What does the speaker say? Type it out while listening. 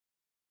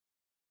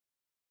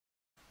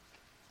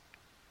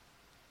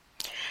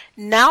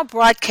Now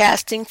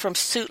broadcasting from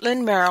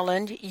Suitland,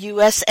 Maryland,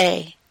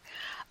 USA.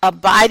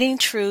 Abiding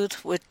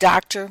Truth with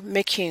Dr.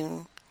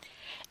 McCune,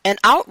 an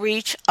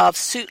outreach of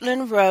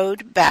Suitland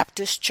Road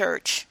Baptist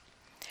Church.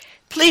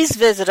 Please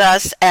visit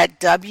us at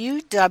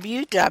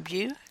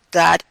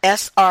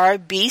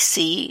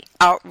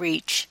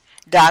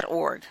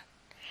www.srbcoutreach.org.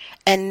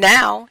 And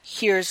now,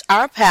 here's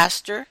our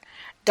pastor,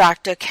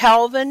 Dr.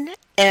 Calvin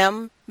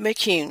M.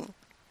 McCune.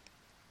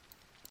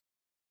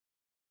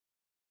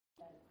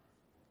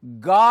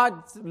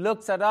 God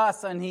looks at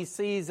us and He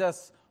sees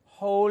us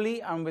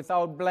holy and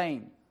without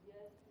blame.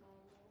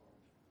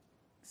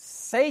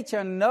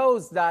 Satan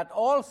knows that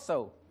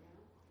also.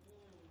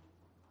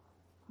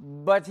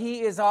 But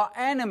he is our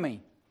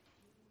enemy.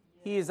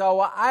 He is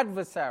our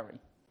adversary.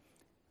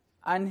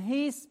 And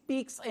he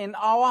speaks in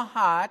our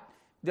heart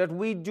that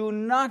we do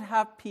not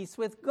have peace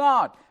with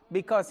God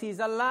because he's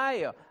a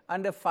liar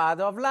and the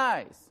father of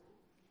lies.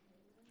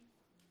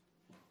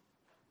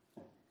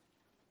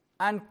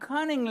 And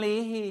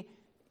cunningly,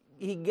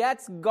 he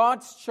gets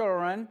God's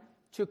children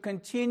to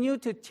continue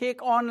to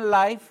take on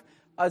life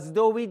as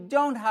though we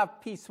don't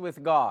have peace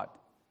with God.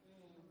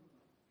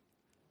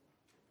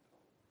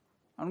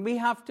 And we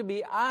have to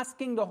be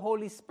asking the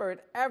Holy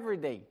Spirit every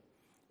day,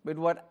 with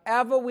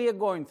whatever we are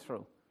going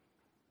through,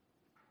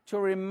 to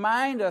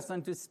remind us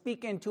and to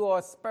speak into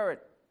our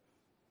spirit.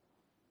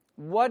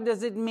 What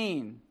does it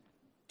mean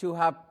to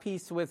have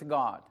peace with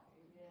God?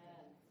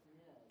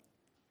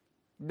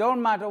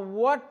 Don't matter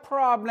what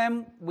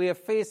problem we are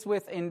faced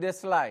with in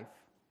this life.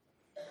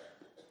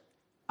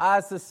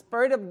 As the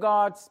Spirit of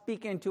God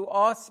speaks into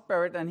our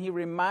spirit and He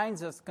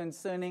reminds us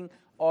concerning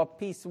our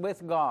peace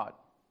with God,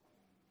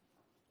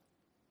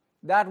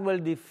 that will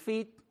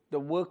defeat the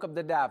work of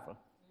the devil.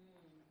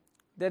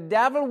 The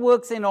devil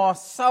works in our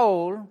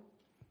soul.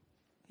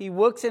 He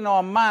works in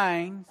our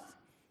minds.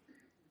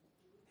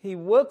 He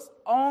works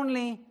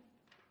only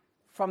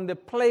from the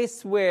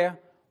place where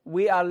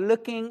we are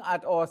looking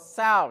at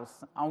ourselves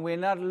and we're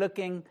not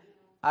looking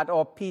at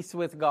our peace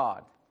with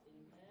God.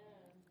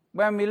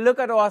 When we look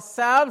at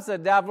ourselves, the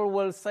devil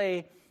will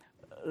say,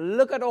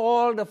 look at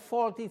all the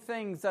faulty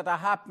things that are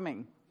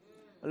happening.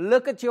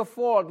 Look at your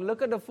fault.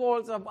 Look at the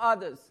faults of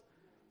others.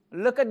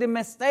 Look at the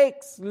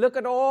mistakes. Look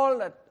at all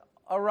that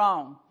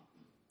around.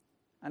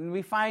 And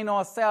we find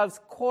ourselves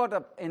caught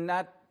up in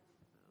that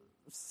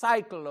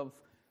cycle of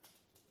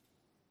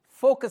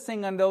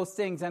focusing on those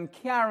things and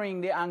carrying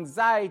the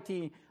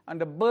anxiety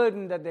and the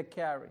burden that they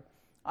carry.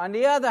 On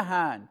the other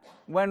hand,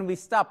 when we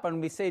stop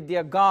and we say,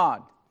 dear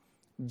God,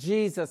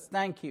 Jesus,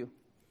 thank you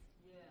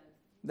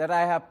that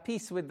I have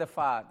peace with the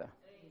Father. Amen.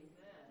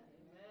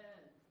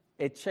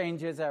 It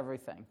changes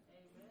everything.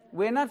 Amen.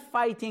 We're not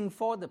fighting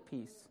for the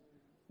peace.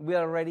 We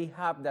already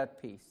have that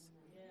peace.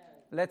 Yes.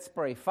 Let's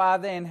pray.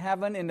 Father in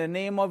heaven, in the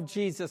name of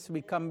Jesus,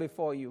 we come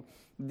before you.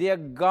 Dear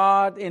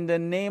God, in the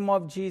name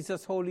of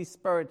Jesus, Holy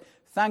Spirit,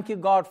 thank you,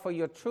 God, for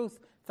your truth.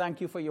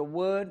 Thank you for your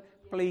word.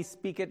 Please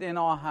speak it in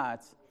our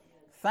hearts.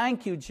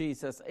 Thank you,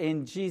 Jesus.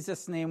 In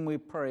Jesus' name we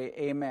pray.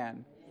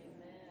 Amen.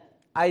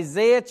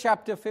 Isaiah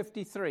chapter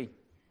 53.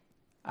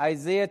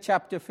 Isaiah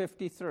chapter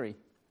 53.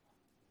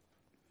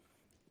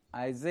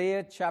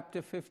 Isaiah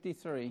chapter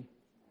 53.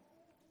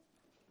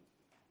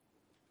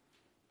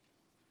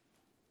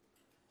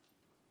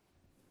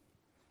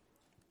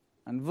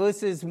 And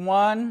verses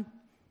 1.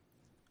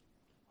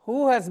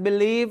 Who has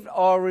believed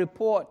our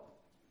report?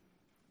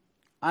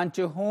 And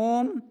to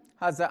whom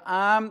has the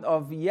arm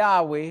of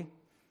Yahweh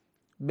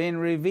been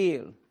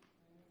revealed?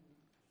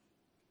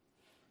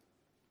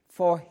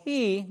 For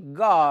he,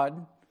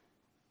 God,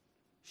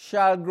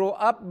 shall grow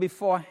up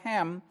before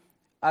him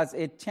as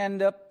a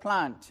tender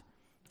plant.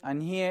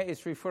 And here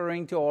is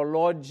referring to our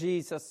Lord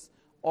Jesus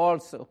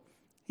also.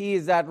 He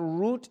is that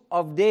root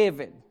of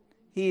David.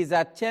 He is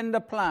that tender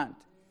plant,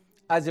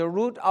 as a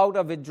root out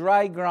of a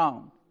dry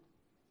ground.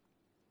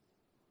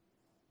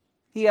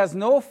 He has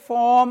no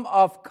form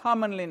of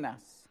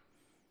comeliness.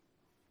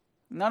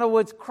 In other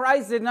words,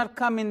 Christ did not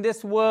come in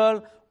this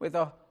world with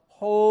a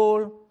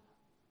whole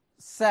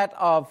set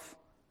of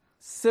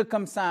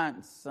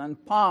circumstance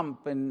and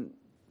pomp and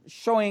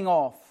showing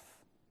off.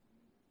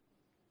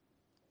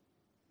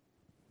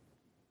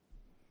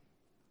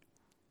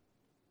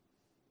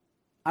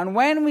 And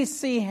when we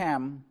see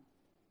him,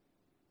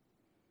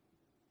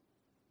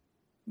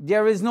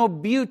 there is no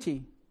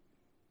beauty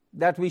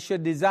that we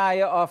should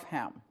desire of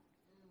him.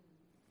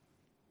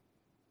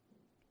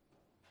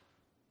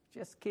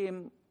 Just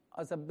came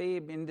as a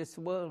babe in this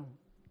world.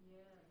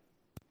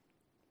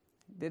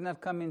 Did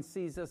not come in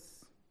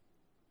Caesar's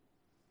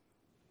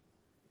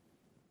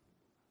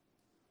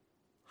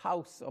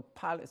house or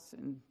palace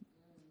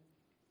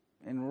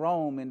in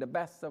Rome, in the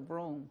best of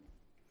Rome.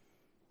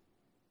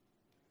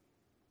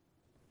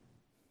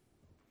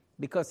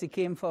 Because he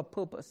came for a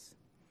purpose.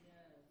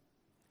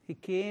 He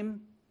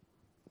came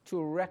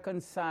to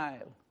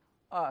reconcile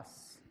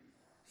us,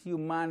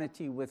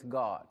 humanity, with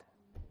God.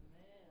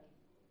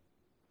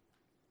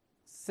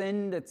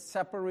 Sin that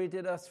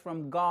separated us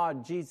from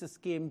God, Jesus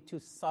came to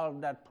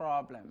solve that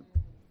problem.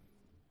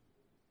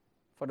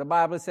 For the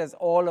Bible says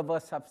all of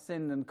us have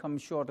sinned and come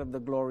short of the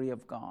glory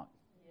of God.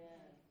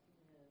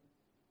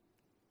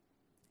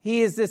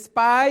 He is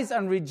despised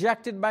and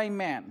rejected by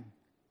men.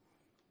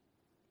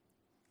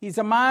 He's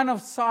a man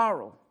of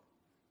sorrow.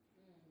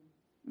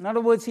 In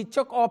other words, he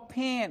took our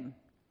pain.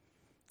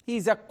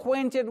 He's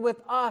acquainted with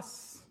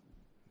us.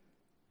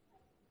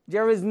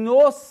 There is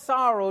no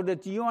sorrow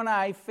that you and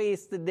I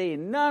face today,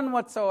 none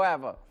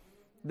whatsoever,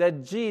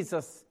 that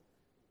Jesus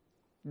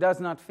does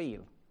not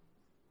feel.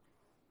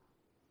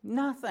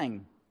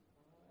 Nothing.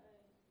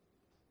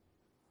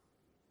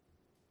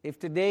 If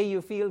today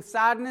you feel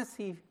sadness,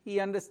 he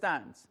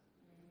understands.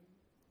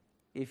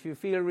 If you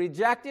feel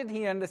rejected,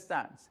 he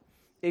understands.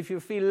 If you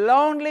feel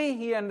lonely,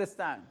 he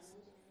understands.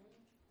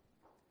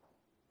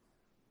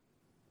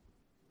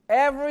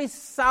 Every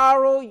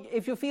sorrow,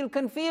 if you feel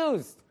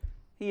confused,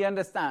 he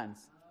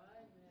understands.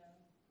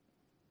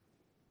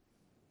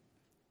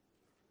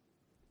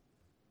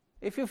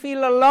 If you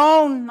feel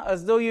alone,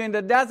 as though you're in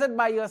the desert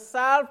by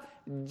yourself,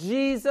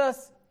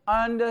 Jesus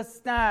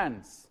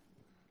understands.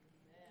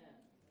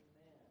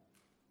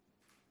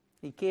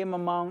 He came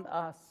among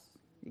us.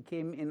 He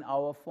came in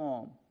our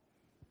form.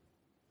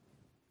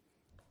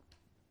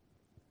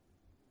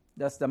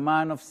 That's the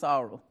man of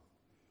sorrow.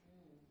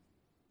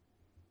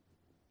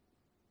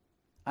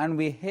 And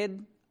we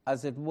hid,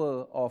 as it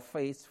were, our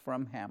face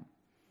from him.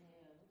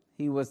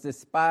 He was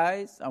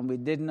despised, and we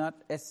did not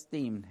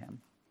esteem him.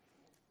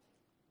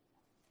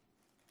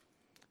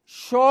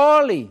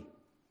 Surely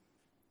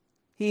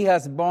he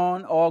has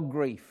borne our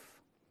grief.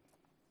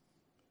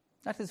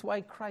 That is why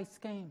Christ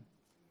came.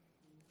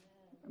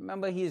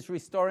 Remember, he is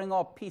restoring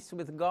our peace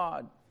with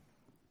God.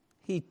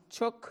 He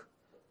took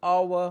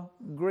our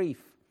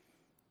grief.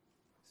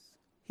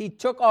 He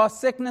took our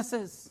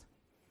sicknesses.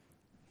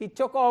 He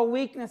took our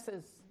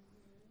weaknesses.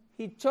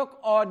 He took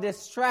our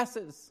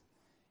distresses.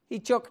 He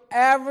took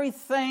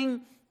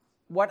everything,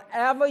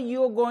 whatever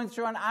you're going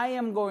through and I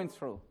am going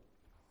through.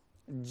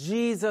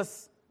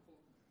 Jesus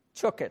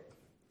took it.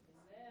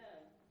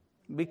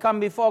 Amen. We come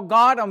before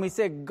God and we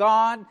say,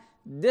 God,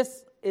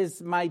 this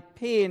is my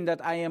pain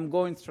that I am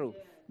going through.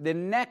 Yeah. The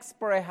next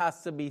prayer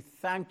has to be,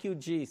 thank you,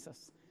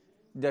 Jesus,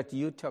 that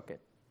you took it.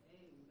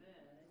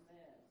 Amen.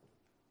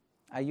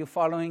 Are you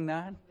following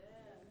that? Amen.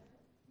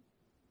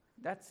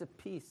 That's a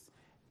peace.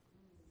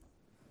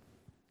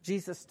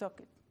 Jesus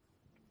took it.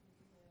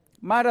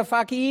 Matter of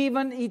fact,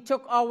 he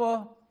took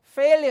our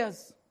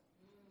failures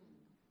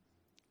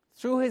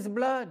through his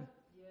blood.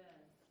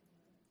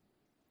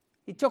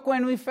 He took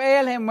when we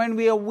fail him, when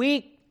we are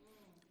weak.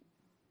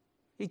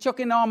 He took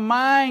in our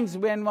minds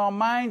when our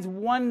minds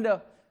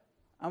wander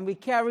and we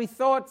carry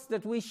thoughts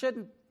that we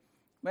shouldn't.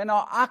 When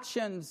our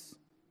actions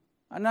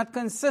are not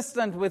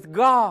consistent with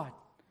God.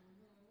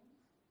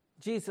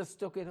 Jesus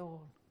took it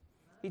all.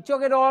 He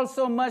took it all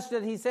so much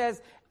that he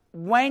says,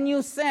 when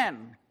you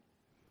sin,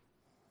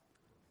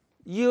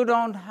 you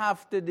don't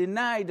have to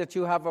deny that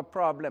you have a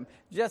problem.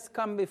 Just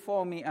come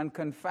before me and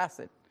confess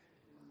it.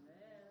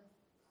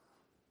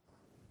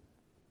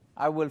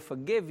 I will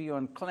forgive you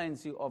and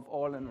cleanse you of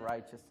all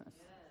unrighteousness.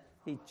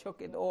 He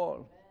took it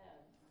all.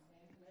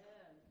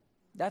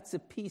 That's the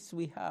peace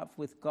we have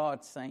with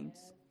God, saints.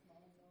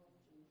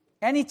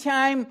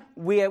 Anytime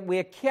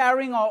we're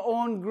carrying our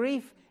own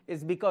grief,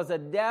 it's because the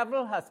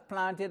devil has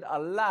planted a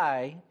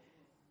lie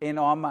in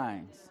our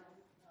minds.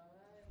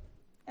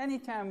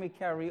 Anytime we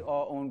carry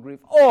our own grief.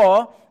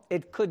 Or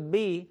it could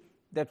be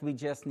that we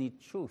just need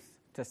truth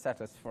to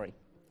set us free.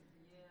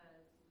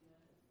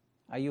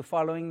 Are you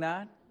following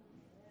that?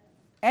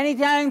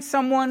 Anytime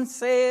someone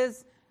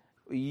says,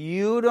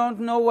 you don't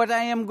know what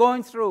I am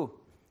going through,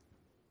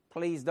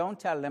 please don't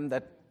tell them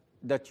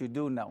that you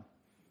do know.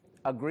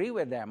 Agree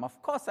with them. Of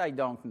course I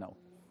don't know.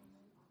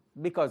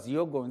 Because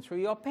you're going through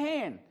your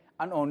pain.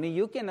 And only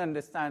you can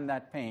understand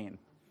that pain.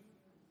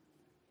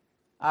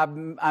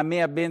 I may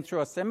have been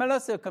through a similar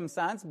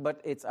circumstance,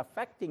 but it's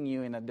affecting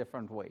you in a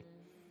different way.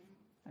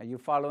 Are you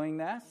following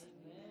that?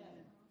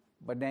 Amen.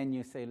 But then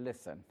you say,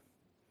 listen,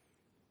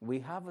 we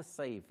have a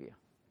Savior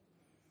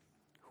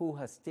who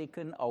has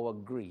taken our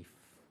grief.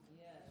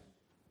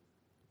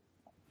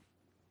 Yes.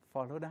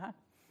 Follow that?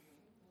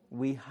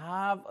 We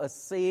have a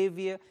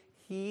Savior.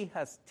 He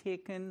has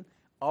taken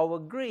our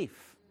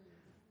grief.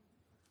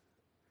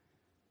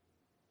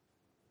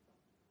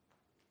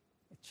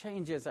 It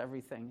changes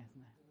everything.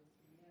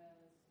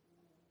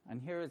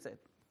 And here is it.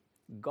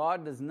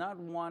 God does not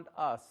want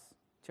us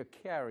to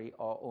carry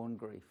our own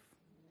grief.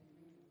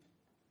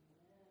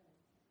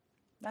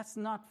 That's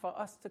not for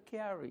us to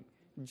carry.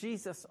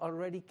 Jesus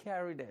already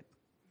carried it.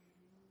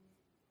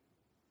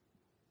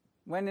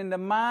 When in the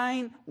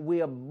mind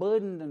we are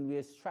burdened and we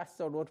are stressed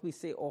out, what we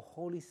say, oh,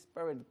 Holy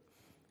Spirit,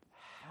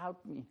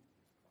 help me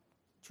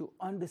to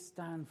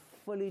understand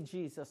fully,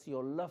 Jesus,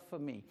 your love for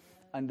me,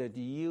 and that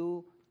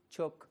you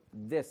took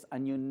this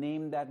and you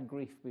named that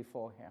grief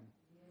before him.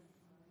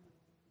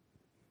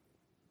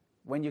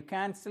 When you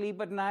can't sleep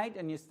at night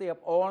and you stay up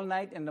all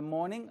night in the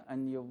morning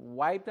and you're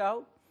wiped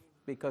out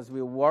because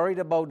we're worried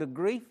about the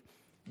grief,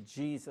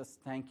 Jesus,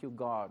 thank you,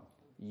 God.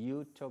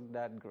 You took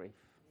that grief.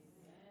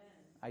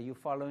 Are you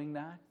following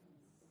that?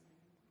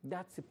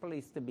 That's the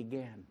place to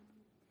begin.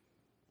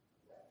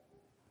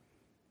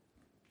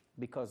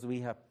 Because we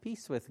have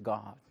peace with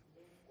God.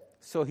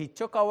 So he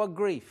took our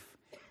grief.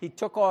 He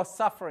took our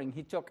suffering.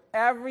 He took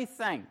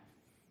everything.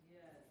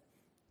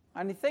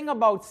 And the thing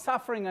about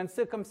suffering and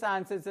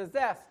circumstances is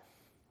this.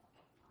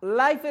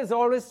 Life is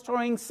always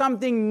throwing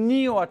something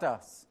new at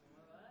us.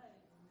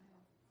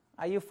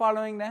 Are you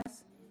following this?